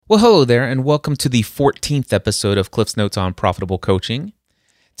Well, hello there, and welcome to the 14th episode of Cliff's Notes on Profitable Coaching.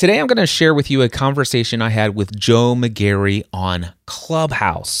 Today, I'm going to share with you a conversation I had with Joe McGarry on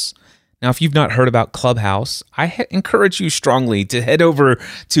Clubhouse. Now, if you've not heard about Clubhouse, I encourage you strongly to head over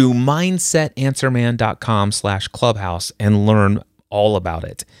to mindsetanswerman.com/clubhouse and learn all about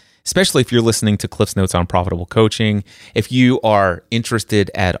it. Especially if you're listening to Cliff's Notes on Profitable Coaching. If you are interested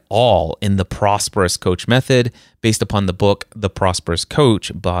at all in the Prosperous Coach method, based upon the book, The Prosperous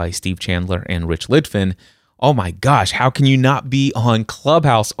Coach by Steve Chandler and Rich Litvin, oh my gosh, how can you not be on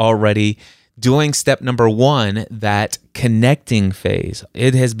Clubhouse already doing step number 1, that connecting phase?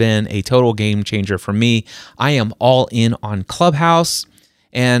 It has been a total game changer for me. I am all in on Clubhouse.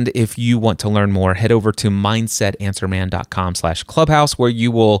 And if you want to learn more, head over to mindsetanswerman.com/clubhouse, where you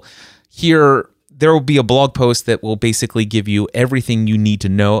will hear, there will be a blog post that will basically give you everything you need to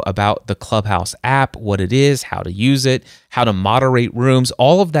know about the Clubhouse app, what it is, how to use it, how to moderate rooms.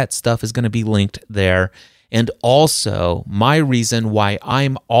 All of that stuff is going to be linked there. And also my reason why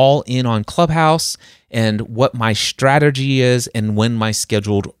I'm all in on Clubhouse and what my strategy is and when my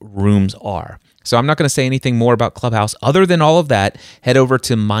scheduled rooms are. So I'm not going to say anything more about Clubhouse other than all of that. Head over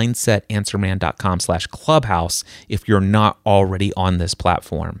to mindsetanswerman.com/clubhouse if you're not already on this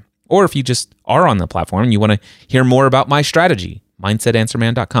platform. Or if you just are on the platform and you want to hear more about my strategy,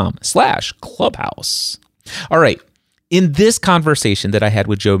 mindsetanswerman.com/clubhouse. All right. In this conversation that I had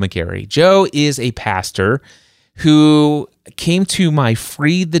with Joe McGarry, Joe is a pastor who came to my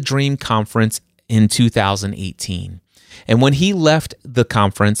Free the Dream conference in 2018. And when he left the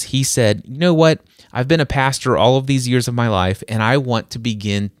conference, he said, you know what? I've been a pastor all of these years of my life, and I want to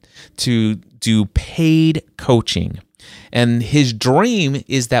begin to do paid coaching. And his dream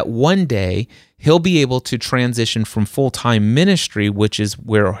is that one day he'll be able to transition from full-time ministry, which is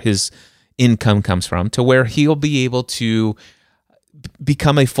where his income comes from, to where he'll be able to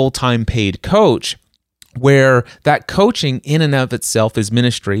become a full-time paid coach, where that coaching in and of itself is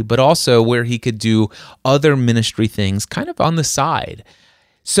ministry, but also where he could do other ministry things kind of on the side.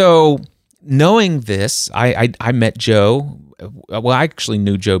 So knowing this, I met Joe. Well, I actually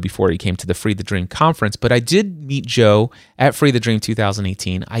knew Joe before he came to the Free the Dream conference, but I did meet Joe at Free the Dream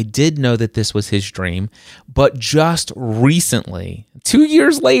 2018. I did know that this was his dream, but just recently, 2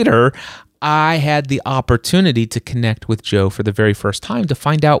 years later, I had the opportunity to connect with Joe for the very first time to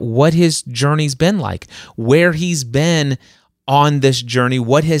find out what his journey's been like, where he's been on this journey,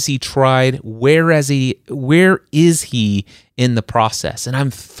 what has he tried, where is he in the process. And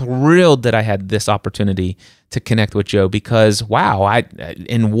I'm thrilled that I had this opportunity to connect with Joe because, wow,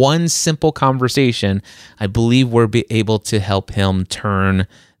 in one simple conversation, I believe we're able to help him turn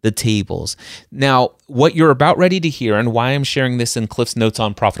the tables. Now, what you're about ready to hear and why I'm sharing this in Cliff's Notes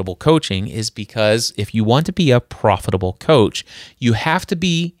on Profitable Coaching is because if you want to be a profitable coach, you have to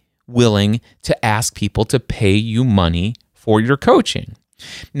be willing to ask people to pay you money for your coaching.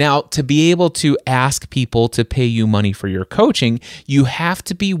 Now, to be able to ask people to pay you money for your coaching, you have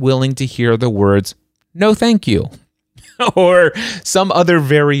to be willing to hear the words, "No, thank you," or some other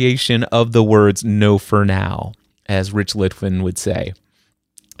variation of the words, "no for now," as Rich Litvin would say.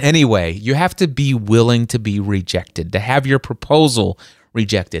 Anyway, you have to be willing to be rejected, to have your proposal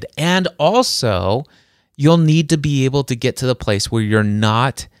rejected. And also, you'll need to be able to get to the place where you're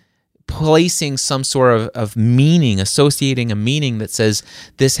not placing some sort of meaning, associating a meaning that says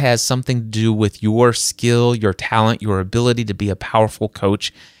this has something to do with your skill, your talent, your ability to be a powerful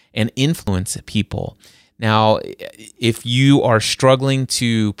coach and influence people. Now, if you are struggling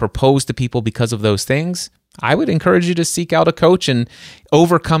to propose to people because of those things, I would encourage you to seek out a coach and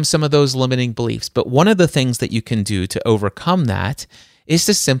overcome some of those limiting beliefs. But one of the things that you can do to overcome that is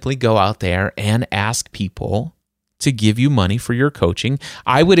to simply go out there and ask people to give you money for your coaching.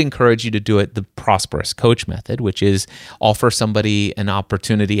 I would encourage you to do it the Prosperous Coach method, which is offer somebody an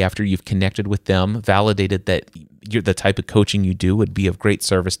opportunity after you've connected with them, validated that the type of coaching you do would be of great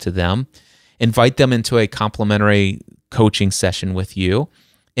service to them. Invite them into a complimentary coaching session with you.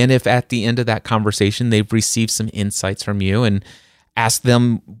 And if at the end of that conversation, they've received some insights from you, and ask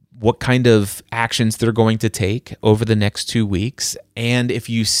them what kind of actions they're going to take over the next 2 weeks. And if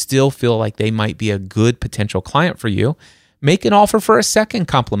you still feel like they might be a good potential client for you, make an offer for a second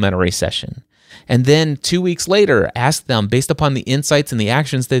complimentary session. And then 2 weeks later, ask them, based upon the insights and the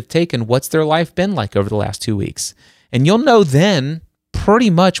actions they've taken, what's their life been like over the last 2 weeks? And you'll know then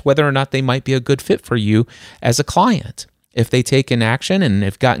pretty much whether or not they might be a good fit for you as a client. If they take an action and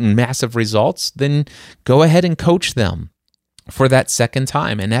have gotten massive results, then go ahead and coach them for that second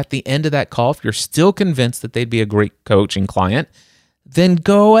time. And at the end of that call, if you're still convinced that they'd be a great coaching client, then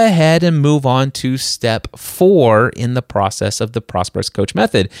go ahead and move on to step 4 in the process of the Prosperous Coach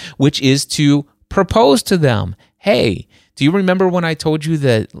method, which is to propose to them. Hey, do you remember when I told you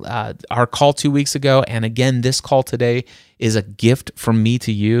that our call 2 weeks ago, and again, this call today is a gift from me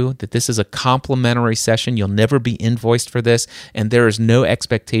to you, that this is a complimentary session. You'll never be invoiced for this, and there is no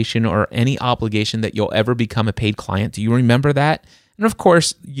expectation or any obligation that you'll ever become a paid client. Do you remember that? And of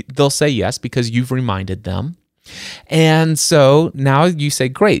course, they'll say yes because you've reminded them. And so now you say,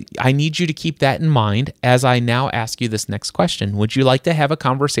 great, I need you to keep that in mind as I now ask you this next question. Would you like to have a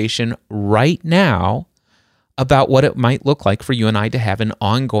conversation right now about what it might look like for you and I to have an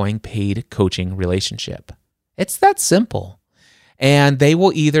ongoing paid coaching relationship? It's that simple. And they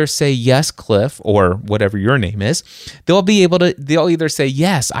will either say, yes, Cliff, or whatever your name is. They'll either say,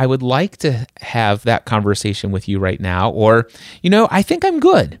 yes, I would like to have that conversation with you right now, or, I think I'm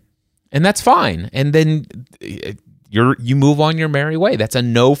good. And that's fine. And then you move on your merry way. That's a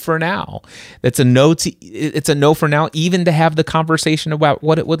no for now. It's a no for now, even to have the conversation about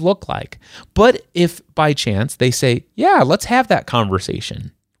what it would look like. But if by chance they say, yeah, let's have that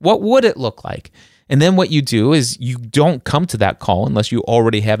conversation, what would it look like? And then what you do is you don't come to that call unless you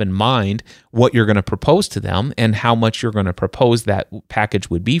already have in mind what you're going to propose to them and how much you're going to propose that package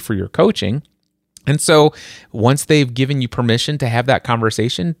would be for your coaching. And so once they've given you permission to have that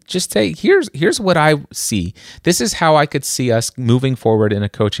conversation, just say, here's what I see. This is how I could see us moving forward in a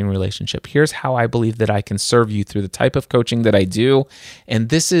coaching relationship. Here's how I believe that I can serve you through the type of coaching that I do. And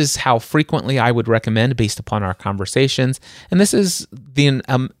this is how frequently I would recommend based upon our conversations. And this is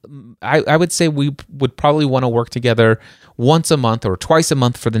I would say we would probably want to work together once a month or twice a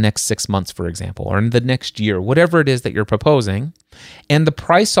month for the next 6 months, for example, or in the next year, whatever it is that you're proposing. And the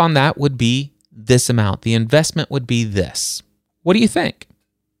price on that would be this amount. The investment would be this. What do you think?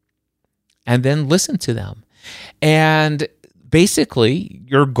 And then listen to them. And basically,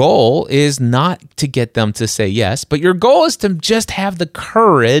 your goal is not to get them to say yes, but your goal is to just have the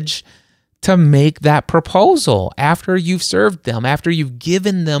courage to make that proposal after you've served them, after you've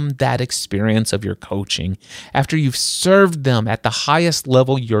given them that experience of your coaching, after you've served them at the highest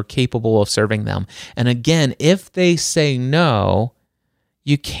level you're capable of serving them. And again, if they say no,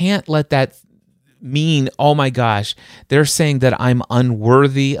 you can't let that mean, oh my gosh, they're saying that I'm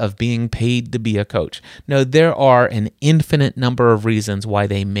unworthy of being paid to be a coach. No, there are an infinite number of reasons why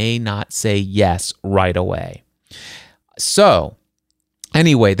they may not say yes right away. So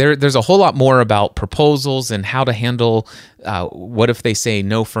anyway, there's a whole lot more about proposals and how to handle what if they say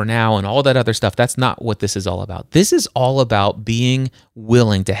no for now and all that other stuff. That's not what this is all about. This is all about being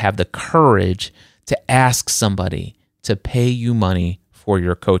willing to have the courage to ask somebody to pay you money for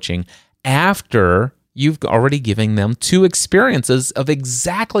your coaching after you've already given them 2 experiences of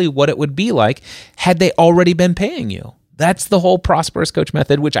exactly what it would be like had they already been paying you. That's the whole Prosperous Coach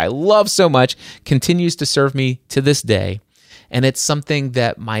method, which I love so much, continues to serve me to this day. And it's something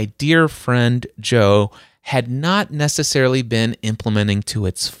that my dear friend Joe had not necessarily been implementing to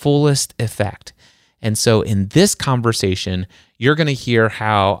its fullest effect. And so in this conversation, you're going to hear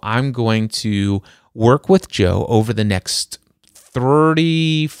how I'm going to work with Joe over the next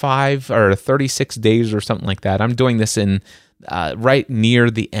 35 or 36 days or something like that. I'm doing this in right near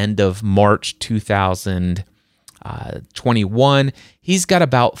the end of March 2021. He's got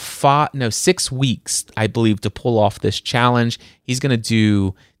about 6 weeks, I believe, to pull off this challenge. He's going to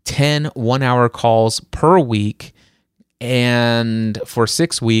do 10 one-hour calls per week, and for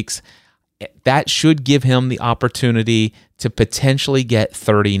 6 weeks, that should give him the opportunity to potentially get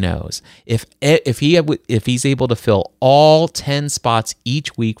 30 no's. If he's able to fill all 10 spots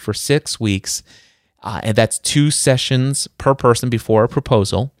each week for 6 weeks, and that's 2 sessions per person before a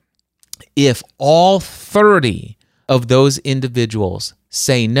proposal, if all 30 of those individuals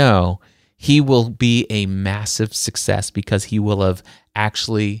say no, he will be a massive success because he will have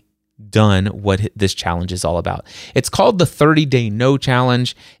actually done what this challenge is all about. It's called the 30-day no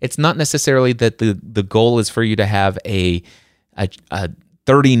challenge. It's not necessarily that the goal is for you to have a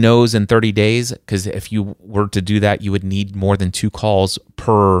 30 no's in 30 days, because if you were to do that, you would need more than 2 calls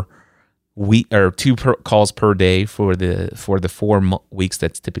per week or 2 calls per day for the 4 weeks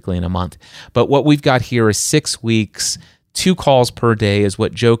that's typically in a month. But what we've got here is 6 weeks. 2 calls per day is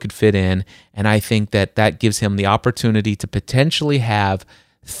what Joe could fit in, and I think that gives him the opportunity to potentially have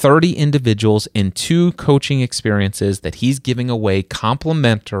 30 individuals in 2 coaching experiences that he's giving away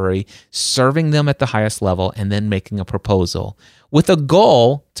complimentary, serving them at the highest level, and then making a proposal with a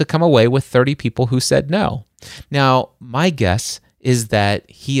goal to come away with 30 people who said no. Now, my guess is that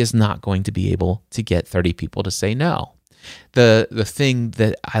he is not going to be able to get 30 people to say no. The thing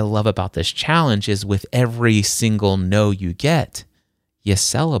that I love about this challenge is with every single no you get, you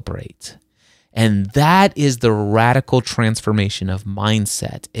celebrate. And that is the radical transformation of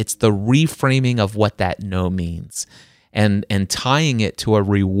mindset. It's the reframing of what that no means and tying it to a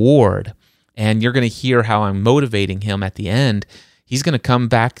reward. And you're going to hear how I'm motivating him at the end. He's going to come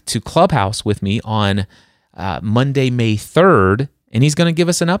back to Clubhouse with me on Monday, May 3rd, and he's going to give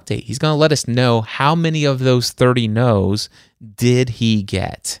us an update. He's going to let us know how many of those 30 no's did he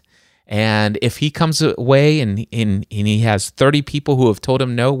get. And if he comes away and he has 30 people who have told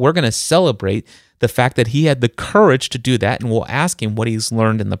him no, we're going to celebrate the fact that he had the courage to do that, and we'll ask him what he's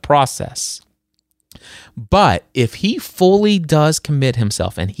learned in the process. But if he fully does commit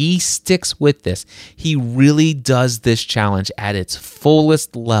himself and he sticks with this, he really does this challenge at its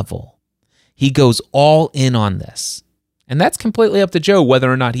fullest level. He goes all in on this. And that's completely up to Joe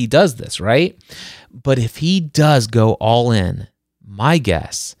whether or not he does this, right? But if he does go all in, my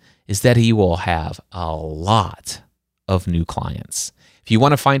guess is that he will have a lot of new clients. If you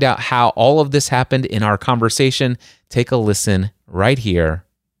want to find out how all of this happened in our conversation, take a listen right here,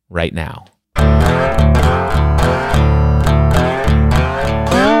 right now.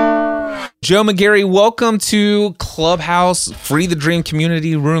 Joe McGarry, welcome to Clubhouse Free the Dream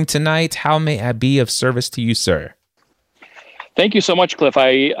Community Room tonight. How may I be of service to you, sir? Thank you so much, Cliff.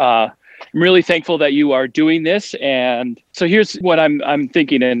 I'm really thankful that you are doing this. And so here's what I'm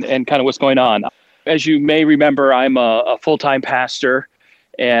thinking and kind of what's going on. As you may remember, I'm a full-time pastor.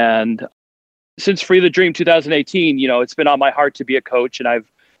 And since Free the Dream 2018, it's been on my heart to be a coach. And I've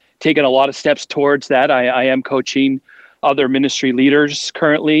taken a lot of steps towards that. I am coaching other ministry leaders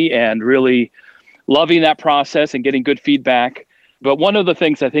currently and really loving that process and getting good feedback. But one of the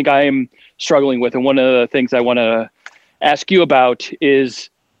things I think I am struggling with, and one of the things I want to ask you about,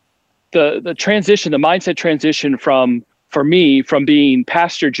 is the transition, the mindset transition for me from being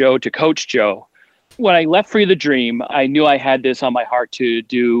Pastor Joe to Coach Joe. When I left Free the Dream, I knew I had this on my heart to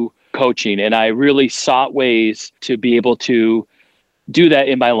do coaching, and I really sought ways to be able to do that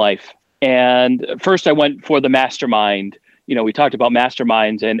in my life. And first I went for the mastermind. We talked about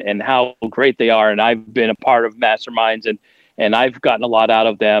masterminds and how great they are. And I've been a part of masterminds and I've gotten a lot out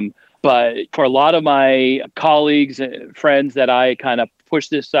of them. But for a lot of my colleagues and friends that I kind of pushed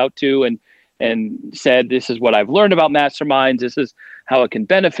this out to and said, this is what I've learned about masterminds. This is how it can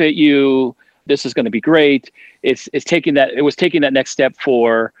benefit you. This is going to be great. It was taking that next step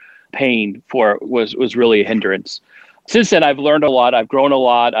for pain was really a hindrance. Since then, I've learned a lot. I've grown a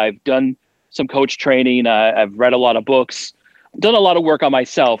lot. I've done some coach training. I've read a lot of books, done a lot of work on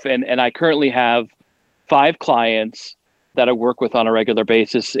myself. And I currently have 5 clients that I work with on a regular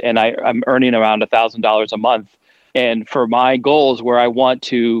basis. And I'm earning around $1,000 a month. And for my goals, where I want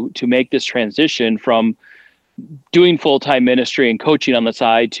to make this transition from doing full-time ministry and coaching on the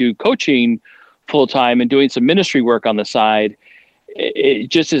side to coaching full-time and doing some ministry work on the side,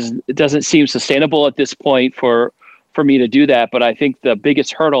 it doesn't seem sustainable at this point for me to do that. But I think the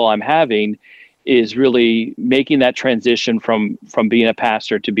biggest hurdle I'm having is really making that transition from being a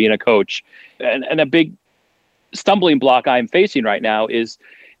pastor to being a coach. And a big stumbling block I'm facing right now is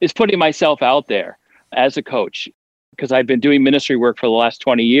putting myself out there as a coach, because I've been doing ministry work for the last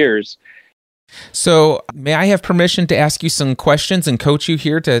 20 years. So may I have permission to ask you some questions and coach you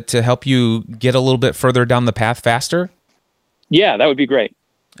here to help you get a little bit further down the path faster? Yeah, that would be great.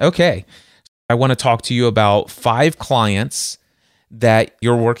 Okay. I want to talk to you about 5 clients that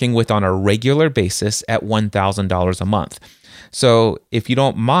you're working with on a regular basis at $1,000 a month. So if you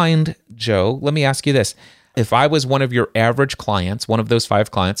don't mind, Joe, let me ask you this. If I was one of your average clients, one of those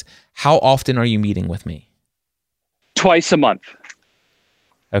 5 clients, how often are you meeting with me? Twice a month.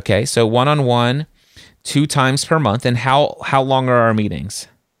 Okay, so one-on-one, 2 times per month. And how long are our meetings?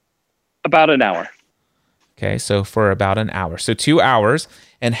 About an hour. Okay, so for about an hour. So 2 hours.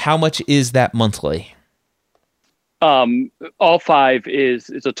 And how much is that monthly? All 5 is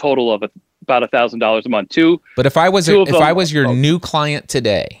a total of about $1,000 a month. But if I was your new client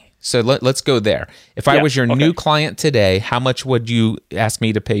today, so let's go there. If I was your new client today, how much would you ask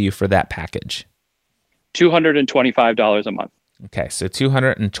me to pay you for that package? $225 a month. Okay, so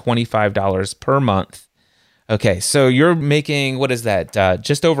 $225 per month. Okay, so you're making, what is that?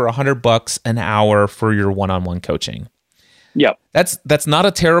 Just over $100 an hour for your one-on-one coaching. Yep. That's not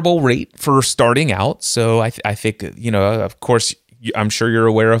a terrible rate for starting out. So I think, of course, I'm sure you're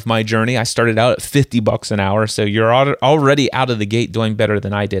aware of my journey. I started out at $50 an hour. So you're already out of the gate doing better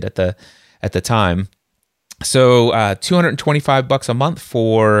than I did at the time. So $225 a month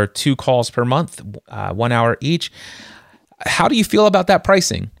for 2 calls per month, 1 hour each. How do you feel about that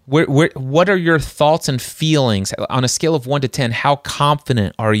pricing? What are your thoughts and feelings on a scale of 1 to 10? How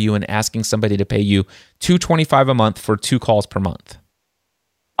confident are you in asking somebody to pay you $225 a month for 2 calls per month?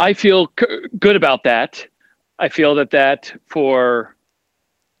 I feel good about that. I feel that for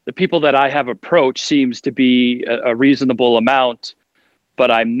the people that I have approached seems to be a reasonable amount,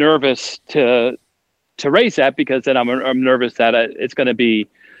 but I'm nervous to raise that because then I'm nervous that it's going to be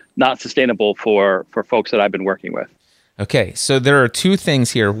not sustainable for folks that I've been working with. Okay, so there are two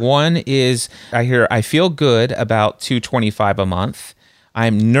things here. One is I feel good about $225 a month.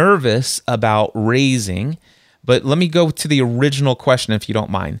 I'm nervous about raising, but let me go to the original question if you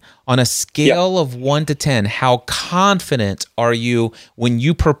don't mind. On a scale of 1 to 10, how confident are you when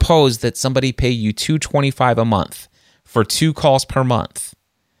you propose that somebody pay you $225 a month for 2 calls per month?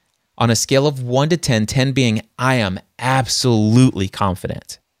 On a scale of 1 to 10, 10 being I am absolutely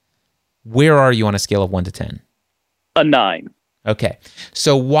confident. Where are you on a scale of 1 to 10? A 9. Okay.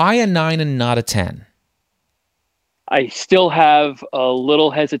 So why a 9 and not a 10? I still have a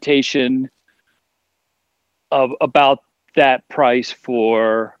little hesitation about that price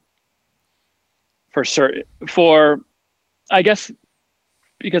for I guess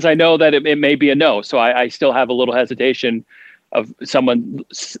because I know that it may be a no. So I still have a little hesitation of someone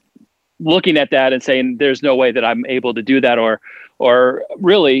looking at that and saying there's no way that I'm able to do that, or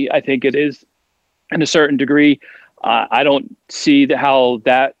really I think it is in a certain degree. I don't see how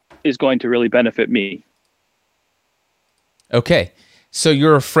that is going to really benefit me. Okay. So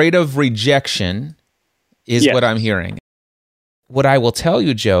you're afraid of rejection is what I'm hearing. What I will tell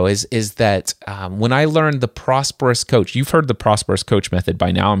you, Joe, is that when I learned the Prosperous Coach, you've heard the Prosperous Coach method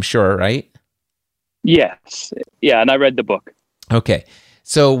by now, I'm sure, right? Yes. Yeah, and I read the book. Okay.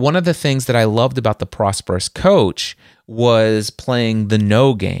 So one of the things that I loved about the Prosperous Coach was playing the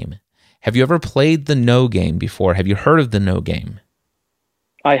no game. Have you ever played the no game before? Have you heard of the no game?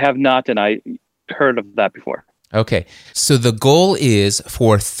 I have not, and I heard of that before. Okay. So the goal is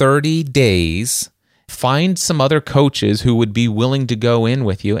for 30 days, find some other coaches who would be willing to go in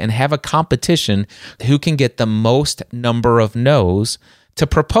with you and have a competition who can get the most number of no's to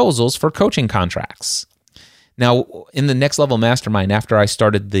proposals for coaching contracts. Now, in the Next Level Mastermind, after I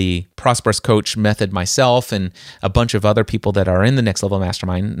started the Prosperous Coach method myself and a bunch of other people that are in the Next Level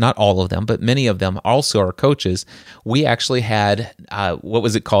Mastermind, not all of them, but many of them also are coaches, we actually had, what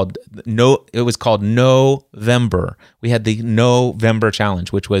was it called? It was called November. We had the November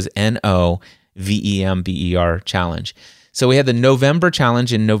Challenge, which was November Challenge. So we had the November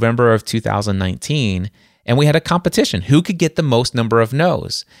Challenge in November of 2019, and we had a competition. Who could get the most number of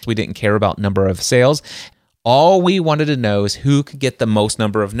no's? We didn't care about number of sales. All we wanted to know is who could get the most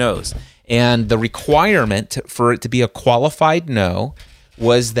number of no's. And the requirement for it to be a qualified no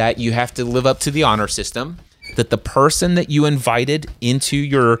was that you have to live up to the honor system, that the person that you invited into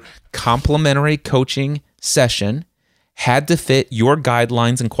your complimentary coaching session had to fit your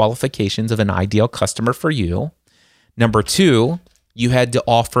guidelines and qualifications of an ideal customer for you. Number 2, you had to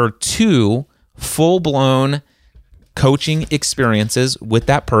offer 2 full-blown coaching experiences with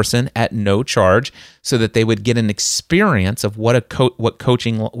that person at no charge so that they would get an experience of what what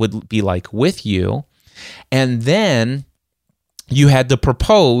coaching would be like with you. And then you had to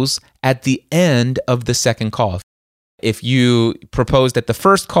propose at the end of the second call. If you proposed at the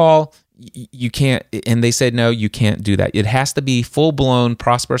first call, you can't, and they said no, you can't do that. It has to be full-blown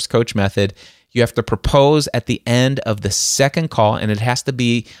Prosperous Coach method. You have to propose at the end of the second call, and it has to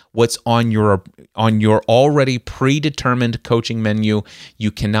be what's on your already predetermined coaching menu.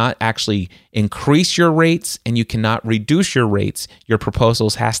 You cannot actually increase your rates, and you cannot reduce your rates. Your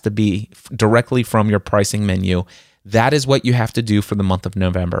proposals has to be directly from your pricing menu. That is what you have to do for the month of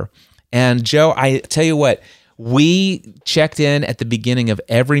November. And Joe, I tell you what, we checked in at the beginning of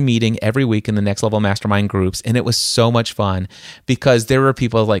every meeting every week in the Next Level Mastermind groups, and it was so much fun because there were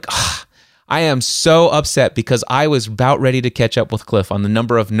people like, I am so upset because I was about ready to catch up with Cliff on the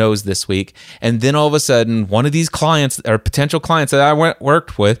number of no's this week. And then all of a sudden, one of these clients or potential clients that I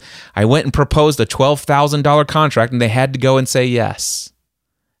worked with, I went and proposed a $12,000 contract and they had to go and say yes.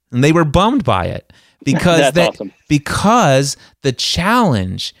 And they were bummed by it because awesome. Because the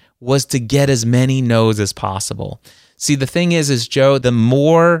challenge was to get as many no's as possible. See, the thing is Joe, the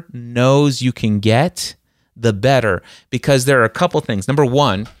more no's you can get, the better, because there are a couple things. Number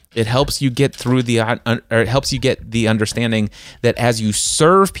 1, it helps you get through it helps you get the understanding that as you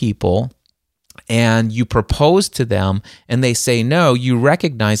serve people and you propose to them and they say no, you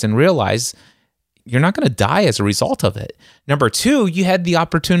recognize and realize you're not going to die as a result of it. Number 2, you had the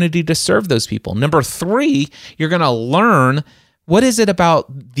opportunity to serve those people. Number 3, you're going to learn what is it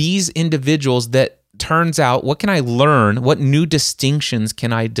about these individuals that turns out, what can I learn? What new distinctions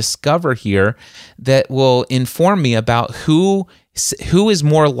can I discover here that will inform me about who is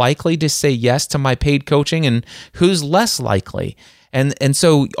more likely to say yes to my paid coaching and who's less likely? And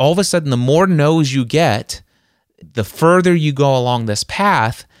so all of a sudden, the more no's you get, the further you go along this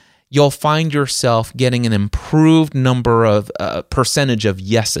path, you'll find yourself getting an improved number of percentage of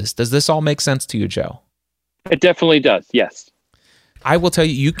yeses. Does this all make sense to you, Joe? It definitely does. Yes. I will tell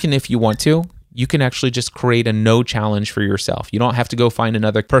you, you can, if you want to, you can actually just create a no challenge for yourself. You don't have to go find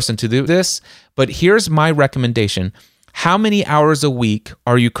another person to do this. But here's my recommendation. How many hours a week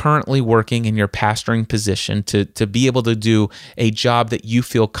are you currently working in your pastoring position to be able to do a job that you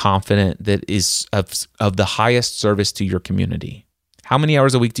feel confident that is of the highest service to your community? How many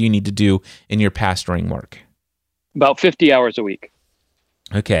hours a week do you need to do in your pastoring work? About 50 hours a week.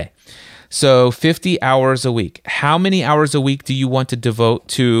 Okay. So 50 hours a week. How many hours a week do you want to devote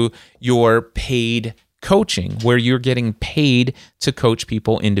to your paid coaching, where you're getting paid to coach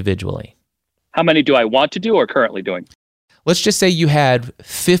people individually? How many do I want to do or currently doing? Let's just say you had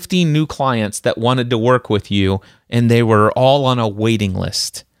 50 new clients that wanted to work with you and they were all on a waiting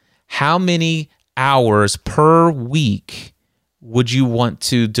list. How many hours per week would you want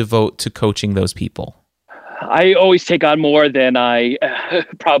to devote to coaching those people? I always take on more than I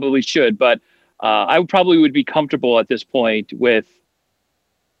probably should, but I probably would be comfortable at this point with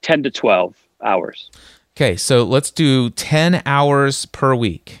 10 to 12 hours. Okay, so let's do 10 hours per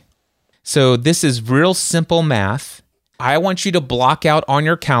week. So this is real simple math. I want you to block out on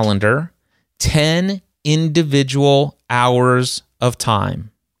your calendar 10 individual hours of time.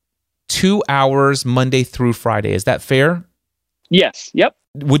 2 hours Monday through Friday. Is that fair? Yes. Yep.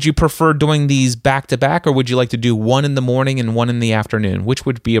 Would you prefer doing these back to back, or would you like to do one in the morning and one in the afternoon? Which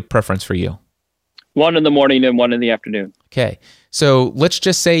would be a preference for you? One in the morning and one in the afternoon. Okay. So let's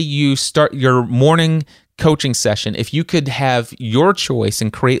just say you start your morning coaching session. If you could have your choice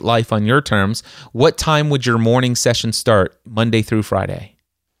and create life on your terms, what time would your morning session start Monday through Friday?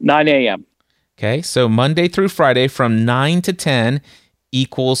 9 a.m. Okay. So Monday through Friday from 9 to 10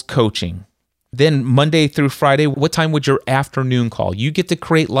 equals coaching. Then Monday through Friday, what time would your afternoon call? You get to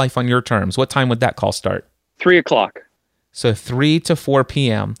create life on your terms. What time would that call start? 3 o'clock. So 3 to 4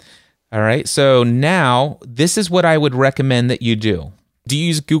 p.m. All right. So now this is what I would recommend that you do. Do you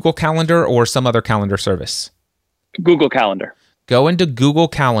use Google Calendar or some other calendar service? Google Calendar. Go into Google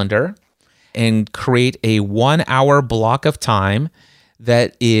Calendar and create a 1 hour block of time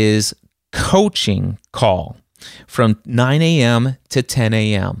that is coaching call from 9 a.m. to 10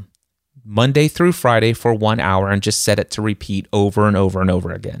 a.m. Monday through Friday for 1 hour, and just set it to repeat over and over and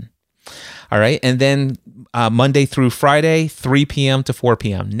over again. All right. And then Monday through Friday, 3 p.m. to 4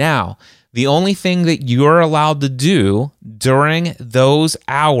 p.m. Now, the only thing that you're allowed to do during those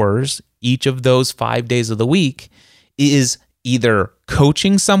hours, each of those 5 days of the week, is either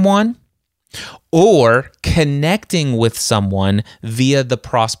coaching someone or connecting with someone via the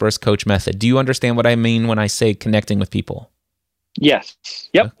Prosperous Coach method. Do you understand what I mean when I say connecting with people? Yes.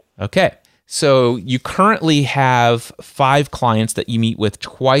 Yep. Okay. So you currently have 5 clients that you meet with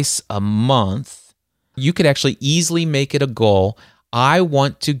twice a month. You could actually easily make it a goal. I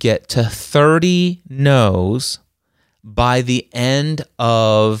want to get to 30 no's by the end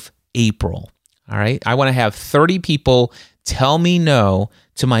of April. All right. I want to have 30 people tell me no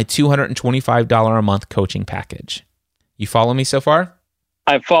to my $225 a month coaching package. You follow me so far?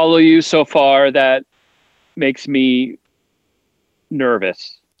 I follow you so far. That makes me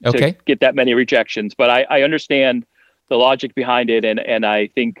nervous to get that many rejections, but I understand the logic behind it, and I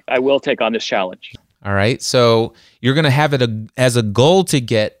think I will take on this challenge. All right. So you're going to have it as a goal to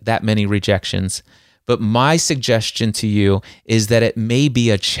get that many rejections. But my suggestion to you is that it may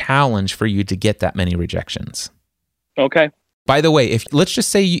be a challenge for you to get that many rejections. Okay. By the way, if let's just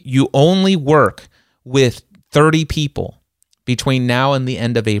say you only work with 30 people between now and the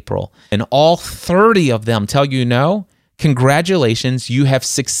end of April, and all 30 of them tell you no, congratulations, you have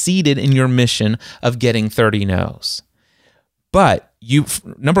succeeded in your mission of getting 30 no's. But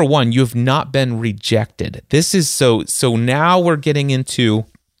number one, you have not been rejected. This is so now we're getting into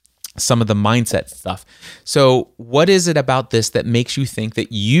some of the mindset stuff. So what is it about this that makes you think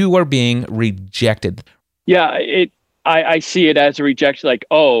that you are being rejected? Yeah, I see it as a rejection, like,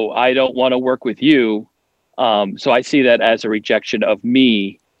 oh, I don't want to work with you. So I see that as a rejection of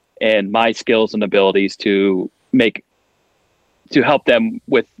me and my skills and abilities to help them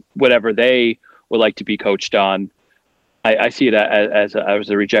with whatever they would like to be coached on. I see it as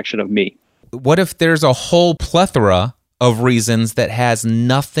a rejection of me. What if there's a whole plethora of reasons that has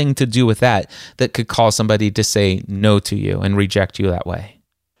nothing to do with that could cause somebody to say no to you and reject you that way?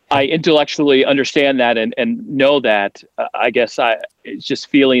 I intellectually understand that and know that. I guess it's just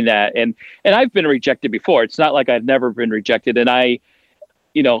feeling that. And I've been rejected before. It's not like I've never been rejected. And I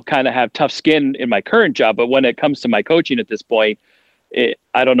kind of have tough skin in my current job. But when it comes to my coaching at this point,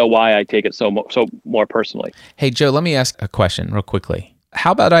 I don't know why I take it so more personally. Hey, Joe, let me ask a question real quickly.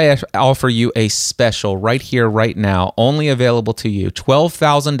 How about I offer you a special right here, right now, only available to you,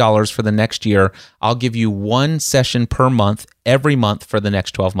 $12,000 for the next year. I'll give you one session per month, every month for the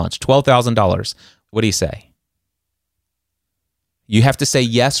next 12 months, $12,000. What do you say? You have to say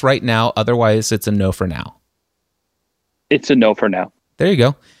yes right now. Otherwise, it's a no for now. It's a no for now. There you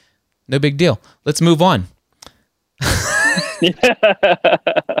go. No big deal. Let's move on.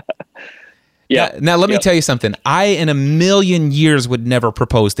 Yeah. Now let me tell you something. I, in a million years, would never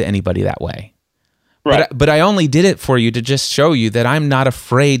propose to anybody that way. Right. But I only did it for you to just show you that I'm not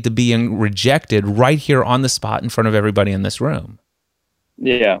afraid to being rejected right here on the spot in front of everybody in this room.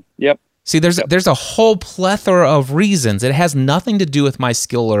 Yeah. Yep. See, there's a whole plethora of reasons. It has nothing to do with my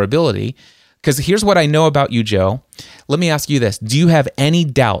skill or ability. Because here's what I know about you, Joe. Let me ask you this. Do you have any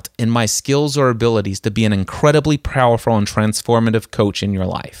doubt in my skills or abilities to be an incredibly powerful and transformative coach in your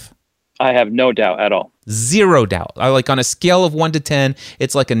life? I have no doubt at all. Zero doubt. Like on a scale of 1 to 10,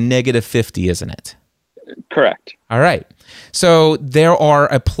 it's like a -50, isn't it? Correct. All right. So there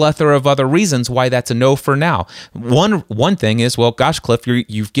are a plethora of other reasons why that's a no for now. One thing is, well, gosh, Cliff,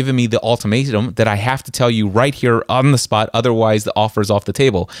 you've given me the ultimatum that I have to tell you right here on the spot. Otherwise, the offer's off the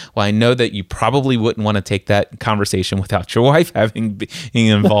table. Well, I know that you probably wouldn't want to take that conversation without your wife being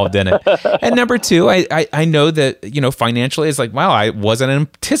involved in it. And number two, I know that, financially it's like, wow, I wasn't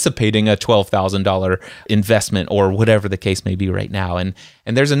anticipating a $12,000 investment or whatever the case may be right now. And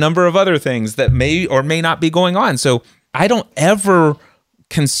there's a number of other things that may or may not be going on. So I don't ever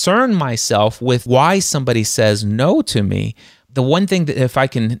concern myself with why somebody says no to me. The one thing that, if I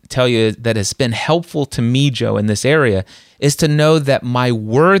can tell you, that has been helpful to me, Joe, in this area, is to know that my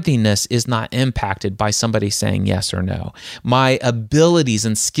worthiness is not impacted by somebody saying yes or no. My abilities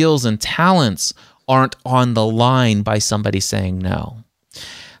and skills and talents aren't on the line by somebody saying no.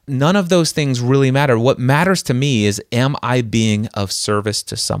 None of those things really matter. What matters to me is, am I being of service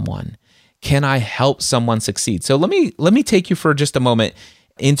to someone? Can I help someone succeed? So let me take you for just a moment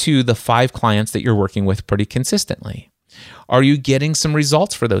into the 5 clients that you're working with pretty consistently. Are you getting some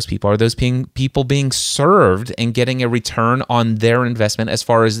results for those people? Are those people being served and getting a return on their investment as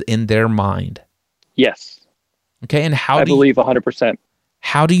far as in their mind? Yes. Okay, and I believe 100%.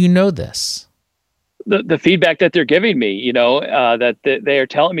 How do you know this? The feedback that they're giving me, that they are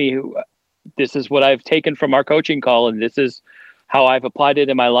telling me, this is what I've taken from our coaching call, and this is how I've applied it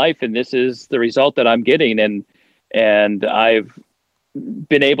in my life, and this is the result that I'm getting. And I've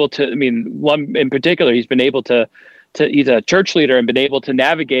been able to, one in particular, he's been able to he's a church leader and been able to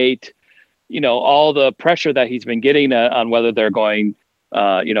navigate, all the pressure that he's been getting on whether they're going,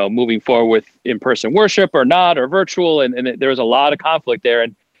 moving forward with in-person worship or not, or virtual. And there was a lot of conflict there.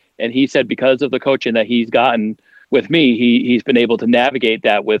 And he said, because of the coaching that he's gotten with me, he's been able to navigate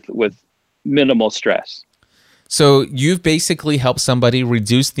that with minimal stress. So you've basically helped somebody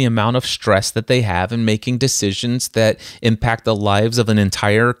reduce the amount of stress that they have in making decisions that impact the lives of an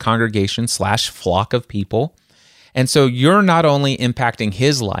entire congregation / flock of people. And so you're not only impacting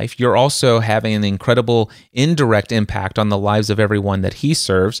his life, you're also having an incredible indirect impact on the lives of everyone that he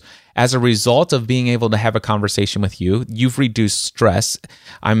serves. As a result of being able to have a conversation with you, you've reduced stress.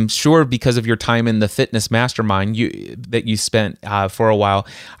 I'm sure because of your time in the fitness mastermind that you spent for a while,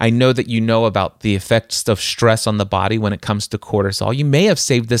 I know that you know about the effects of stress on the body when it comes to cortisol. You may have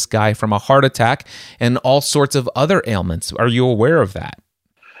saved this guy from a heart attack and all sorts of other ailments. Are you aware of that?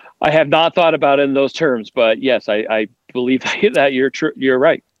 I have not thought about it in those terms, but yes, I believe that you're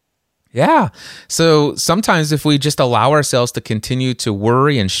right. Yeah. So sometimes if we just allow ourselves to continue to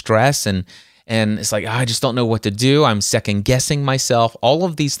worry and stress and it's like, I just don't know what to do, I'm second guessing myself, all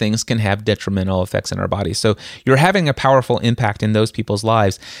of these things can have detrimental effects in our bodies. So you're having a powerful impact in those people's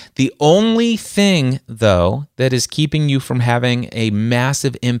lives. The only thing, though, that is keeping you from having a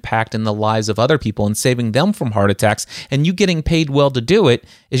massive impact in the lives of other people and saving them from heart attacks and you getting paid well to do it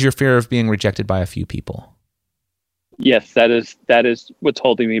is your fear of being rejected by a few people. Yes, that is what's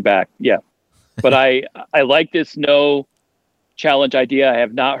holding me back. Yeah. But I like this no challenge idea. I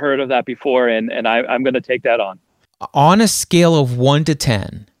have not heard of that before, and I'm going to take that on. On a scale of 1 to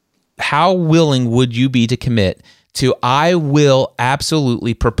 10, how willing would you be to commit to, I will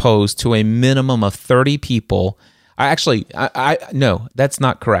absolutely propose to a minimum of 30 people? No, that's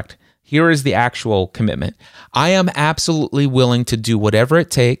not correct. Here is the actual commitment. I am absolutely willing to do whatever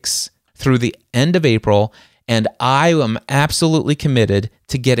it takes through the end of April, and I am absolutely committed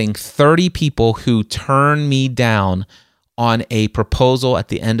to getting 30 people who turn me down on a proposal at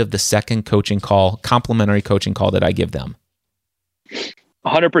the end of the second coaching call, complimentary coaching call that I give them.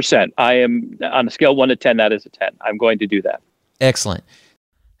 100%. I am on a scale 1 to 10. That is a 10. I'm going to do that. Excellent.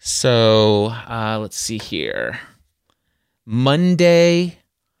 So let's see here. Monday,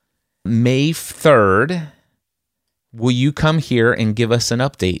 May 3rd, will you come here and give us an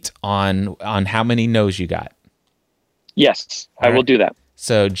update on how many no's you got? Yes, I will do that.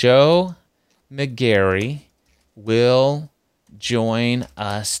 So Joe McGarry will join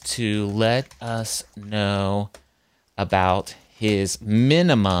us to let us know about his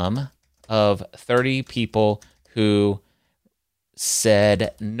minimum of 30 people who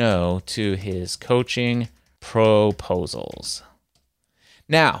said no to his coaching proposals.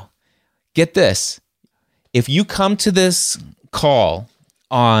 Now, get this. If you come to this call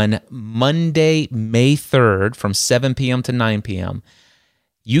on Monday, May 3rd from 7 p.m. to 9 p.m.,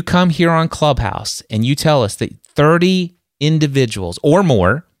 you come here on Clubhouse and you tell us that 30 individuals or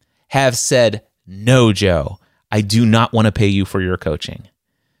more have said, no, Joe, I do not want to pay you for your coaching.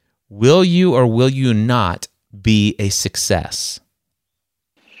 Will you or will you not be a success?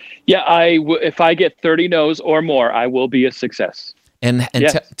 Yeah, if I get 30 no's or more, I will be a success. And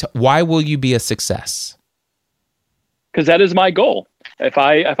yes. Why will you be a success? Because that is my goal. If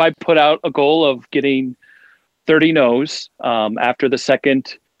I put out a goal of getting 30 no's after the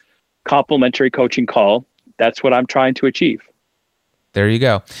second complimentary coaching call, that's what I'm trying to achieve. There you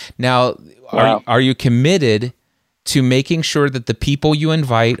go. Now, are you committed to making sure that the people you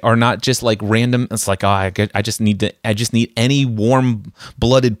invite are not just like random? It's like, I just need any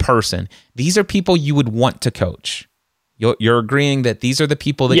warm-blooded person. These are people you would want to coach. You're agreeing that these are the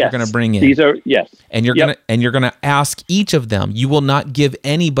people that you're going to bring in. Yes. And you're going to ask each of them. You will not give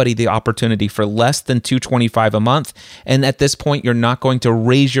anybody the opportunity for less than $225 a month. And at this point, you're not going to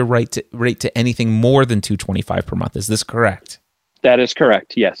raise your rate to anything more than $225 per month. Is this correct? That is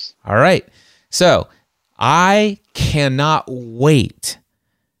correct. Yes. All right. So I cannot wait,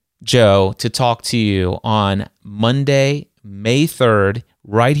 Joe, to talk to you on Monday, May 3rd,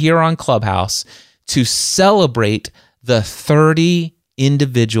 right here on Clubhouse to celebrate the 30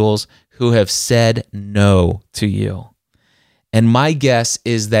 individuals who have said no to you. And my guess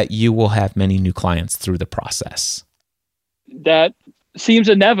is that you will have many new clients through the process. That seems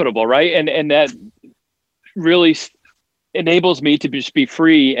inevitable, right? And that really enables me to just be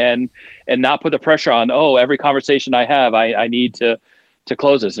free and not put the pressure on, every conversation I have, I need to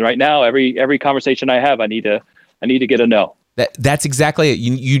close this. And right now, every conversation I have, I need to get a no. That's exactly it.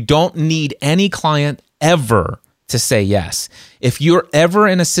 You don't need any client ever to say yes. If you're ever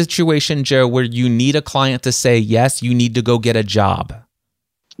in a situation, Joe, where you need a client to say yes, you need to go get a job.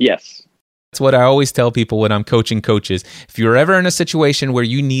 Yes. That's what I always tell people when I'm coaching coaches. If you're ever in a situation where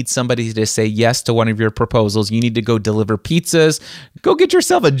you need somebody to say yes to one of your proposals, you need to go deliver pizzas, go get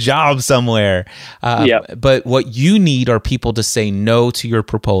yourself a job somewhere. But what you need are people to say no to your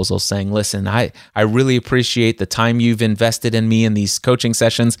proposal, saying, listen, I really appreciate the time you've invested in me in these coaching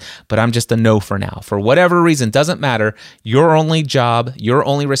sessions, but I'm just a no for now. For whatever reason, doesn't matter. Your only job, your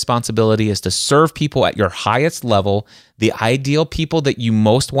only responsibility is to serve people at your highest level, the ideal people that you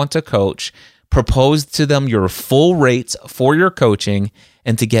most want to coach, propose to them your full rates for your coaching,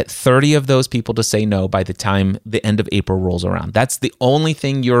 and to get 30 of those people to say no by the time the end of April rolls around. That's the only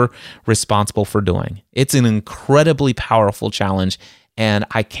thing you're responsible for doing. It's an incredibly powerful challenge, and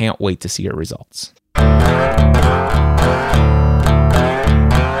I can't wait to see your results.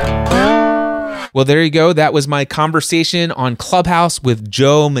 Well, there you go. That was my conversation on Clubhouse with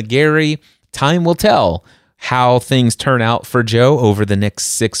Joe McGarry. Time will tell how things turn out for Joe over the next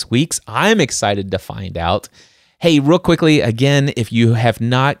 6 weeks. I'm excited to find out. Hey, real quickly, again, if you have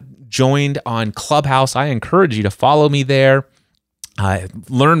not joined on Clubhouse, I encourage you to follow me there.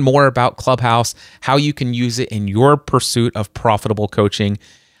 Learn more about Clubhouse, how you can use it in your pursuit of profitable coaching.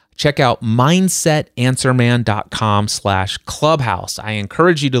 Check out mindsetanswerman.com/clubhouse. I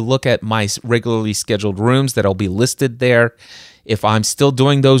encourage you to look at my regularly scheduled rooms that'll be listed there. If I'm still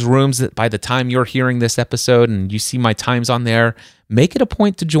doing those rooms by the time you're hearing this episode and you see my times on there, make it a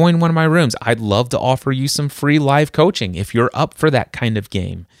point to join one of my rooms. I'd love to offer you some free live coaching if you're up for that kind of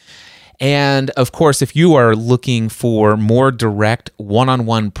game. And of course, if you are looking for more direct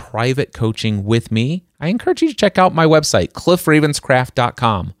one-on-one private coaching with me, I encourage you to check out my website,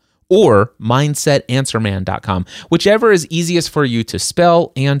 cliffravenscraft.com. or mindsetanswerman.com, whichever is easiest for you to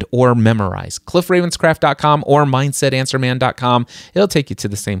spell and or memorize. cliffravenscraft.com or mindsetanswerman.com. It'll take you to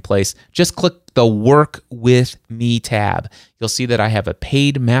the same place. Just click the Work With Me tab. You'll see that I have a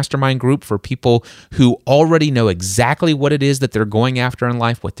paid mastermind group for people who already know exactly what it is that they're going after in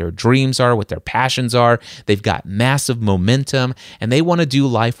life, what their dreams are, what their passions are. They've got massive momentum, and they want to do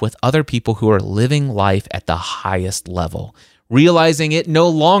life with other people who are living life at the highest level. Realizing it no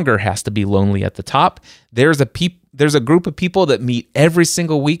longer has to be lonely at the top. There's There's a group of people that meet every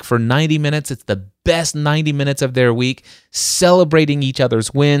single week for 90 minutes. It's the best 90 minutes of their week, celebrating each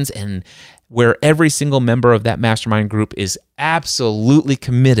other's wins, and where every single member of that mastermind group is absolutely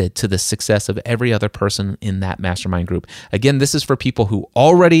committed to the success of every other person in that mastermind group. Again, this is for people who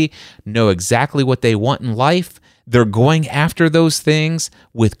already know exactly what they want in life. They're going after those things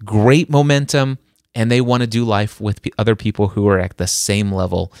with great momentum, and they want to do life with other people who are at the same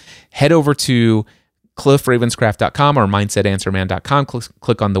level. Head over to cliffravenscraft.com or mindsetanswerman.com.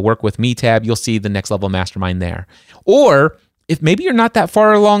 Click on the Work With Me tab. You'll see the Next Level Mastermind there. Or if maybe you're not that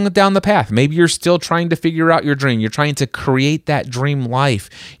far along down the path, maybe you're still trying to figure out your dream, you're trying to create that dream life,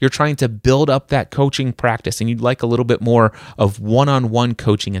 you're trying to build up that coaching practice, and you'd like a little bit more of one-on-one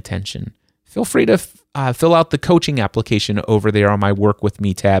coaching attention, feel free to fill out the coaching application over there on my Work With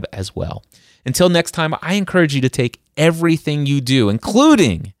Me tab as well. Until next time, I encourage you to take everything you do,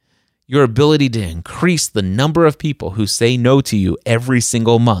 including your ability to increase the number of people who say no to you every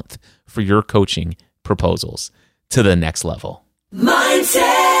single month for your coaching proposals, to the next level.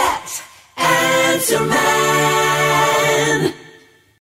 Mindset Answer Man.